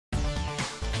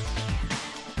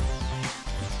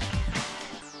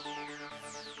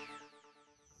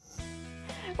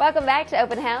Welcome back to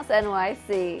Open House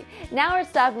NYC. Now we're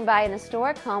stopping by an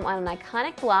historic home on an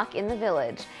iconic block in the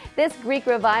Village. This Greek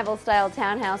Revival-style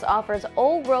townhouse offers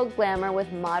old-world glamour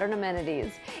with modern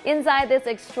amenities. Inside this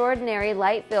extraordinary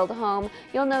light-filled home,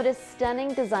 you'll notice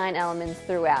stunning design elements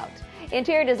throughout.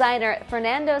 Interior designer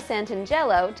Fernando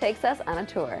Santaneglo takes us on a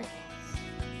tour.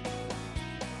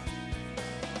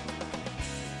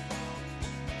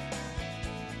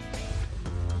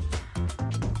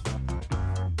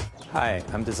 Hi,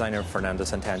 I'm designer Fernando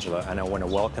Santaneglo, and I want to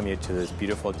welcome you to this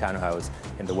beautiful townhouse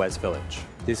in the West Village.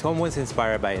 This home was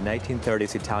inspired by a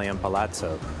 1930s Italian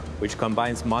palazzo, which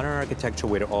combines modern architecture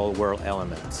with old-world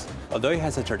elements. Although it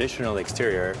has a traditional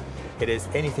exterior, it is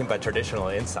anything but traditional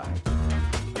inside.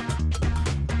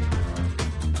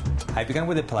 I began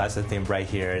with the palazzo theme right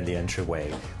here in the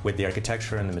entryway, with the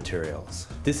architecture and the materials.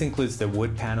 This includes the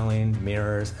wood paneling,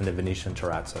 mirrors, and the Venetian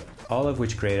terrazzo, all of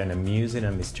which create an amusing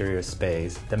and mysterious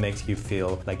space that makes you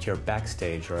feel like you're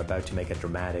backstage or about to make a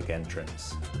dramatic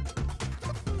entrance.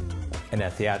 And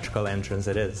a theatrical entrance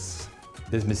it is.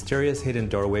 This mysterious hidden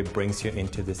doorway brings you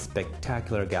into this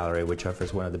spectacular gallery, which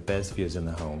offers one of the best views in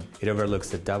the home. It overlooks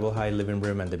the double-high living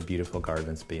room and the beautiful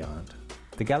gardens beyond.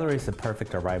 The gallery is the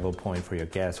perfect arrival point for your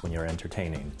guests when you're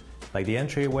entertaining. Like the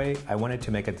entryway, I wanted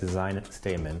to make a design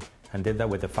statement and did that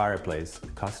with the fireplace, the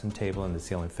custom table, and the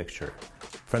ceiling fixture.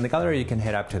 From the gallery, you can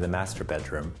head up to the master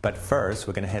bedroom, but first,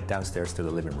 we're going to head downstairs to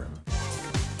the living room.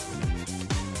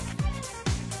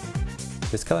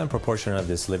 The scale and proportion of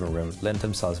this living room lend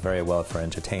themselves very well for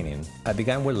entertaining. I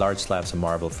began with large slabs of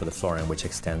marble for the flooring, which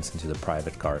extends into the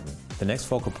private garden. The next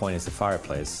focal point is the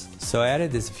fireplace, so I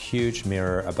added this huge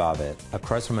mirror above it,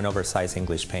 across from an oversized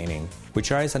English painting, which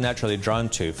your eyes are naturally drawn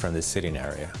to from the sitting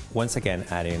area, once again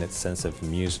adding its sense of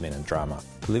amusement and drama.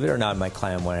 Believe it or not, my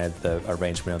client wanted the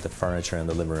arrangement of the furniture in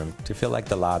the living room to feel like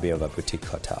the lobby of a boutique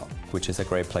hotel, which is a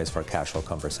great place for casual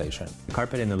conversation. The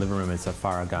carpet in the living room is a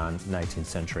Farragon 19th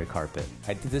century carpet.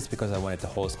 I did this because I wanted the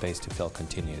whole space to feel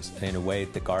continuous, and in a way,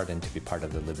 the garden to be part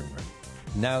of the living room.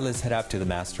 Now let's head up to the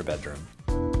master bedroom.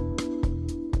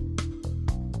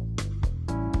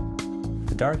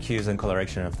 The dark hues and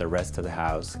coloration of the rest of the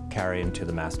house carry into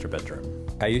the master bedroom.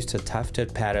 I used a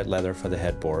tufted padded leather for the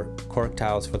headboard, cork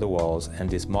tiles for the walls, and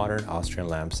these modern Austrian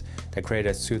lamps that create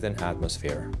a soothing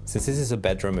atmosphere. Since this is a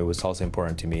bedroom, it was also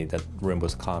important to me that the room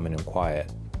was calming and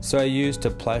quiet. So I used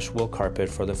a plush wool carpet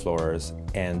for the floors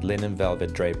and linen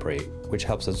velvet drapery, which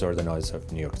helps absorb the noise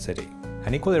of New York City.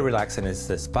 And equally relaxing is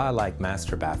the spa-like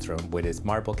master bathroom with its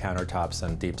marble countertops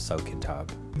and deep soaking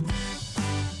tub.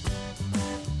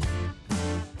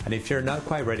 And if you're not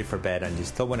quite ready for bed and you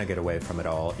still want to get away from it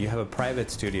all, you have a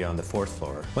private studio on the 4th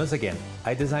floor. Once again,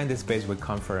 I designed this space with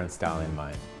comfort and style in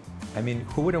mind. I mean,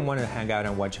 who wouldn't want to hang out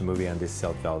and watch a movie on these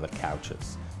silk velvet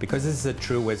couches? Because this is a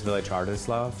true West Village artist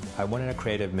loft, I wanted a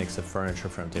creative mix of furniture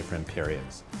from different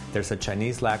periods. There's a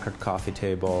Chinese lacquered coffee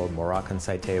table, Moroccan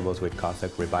side tables with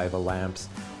Gothic revival lamps,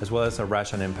 as well as a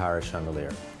Russian Empire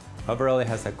chandelier. Overall, it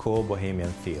has a cool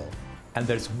bohemian feel. And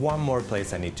there's one more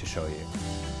place I need to show you.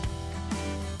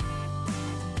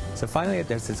 So finally,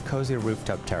 there's this cozy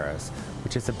rooftop terrace,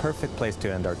 which is the perfect place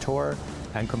to end our tour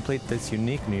and complete this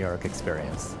unique New York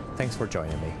experience. Thanks for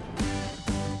joining me.